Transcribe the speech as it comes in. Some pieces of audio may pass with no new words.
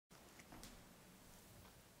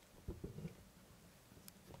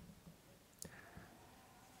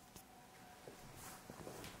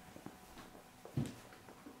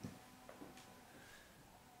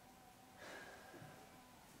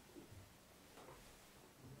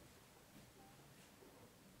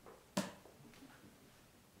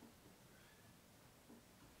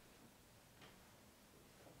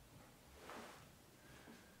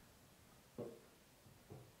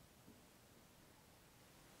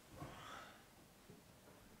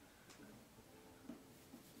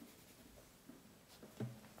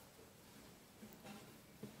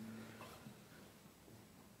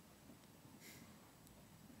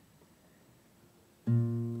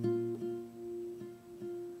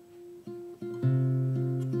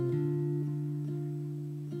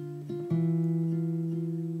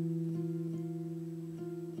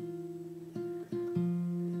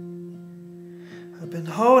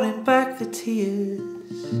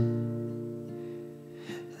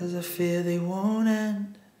fear they won't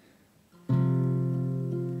end.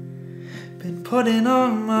 Been putting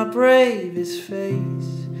on my bravest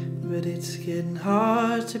face, but it's getting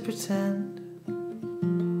hard to pretend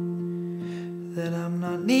that I'm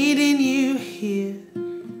not needing you here.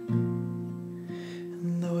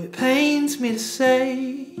 And though it pains me to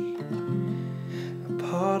say, a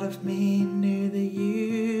part of me knew that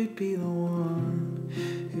you'd be the one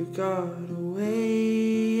who got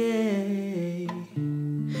away.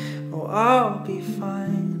 Oh, I'll be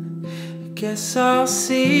fine, I guess I'll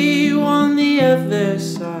see you on the other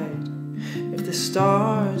side if the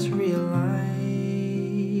stars realign.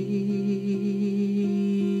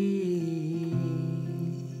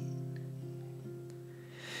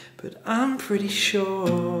 But I'm pretty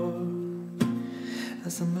sure,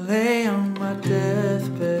 as I'm laying on my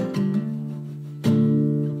deathbed,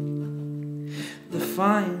 the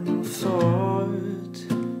final thought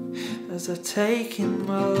as I take in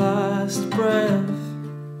my last breath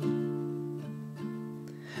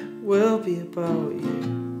will be about you.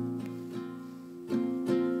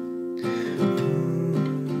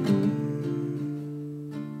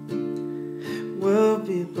 Will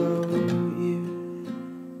be about you.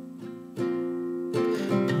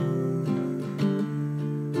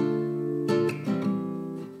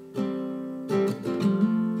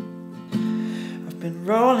 I've been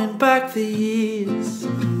rolling back the years,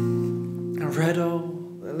 I read all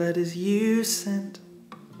the letters you sent.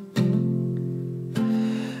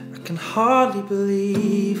 I can hardly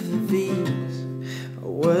believe that these are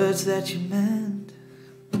words that you meant.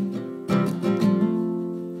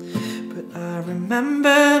 But I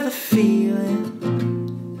remember the feeling,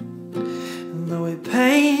 and though it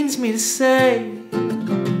pains me to say,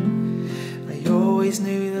 I always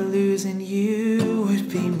knew that losing you would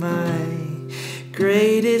be my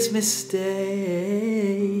greatest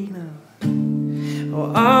mistake. No.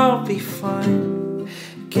 Oh, I'll be fine,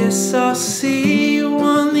 guess I'll see you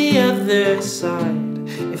on the other side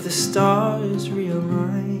if the stars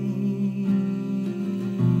realign.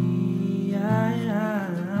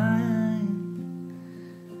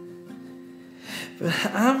 But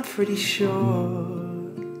I'm pretty sure,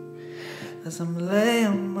 as I'm laying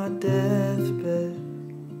on my deathbed,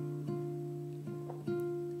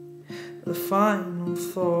 the final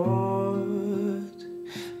thought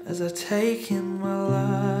as I take in my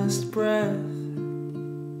last breath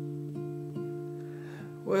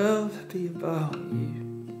will be about you.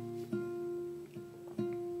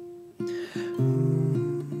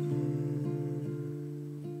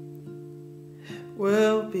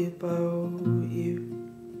 Will be about you.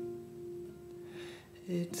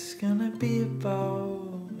 It's gonna be about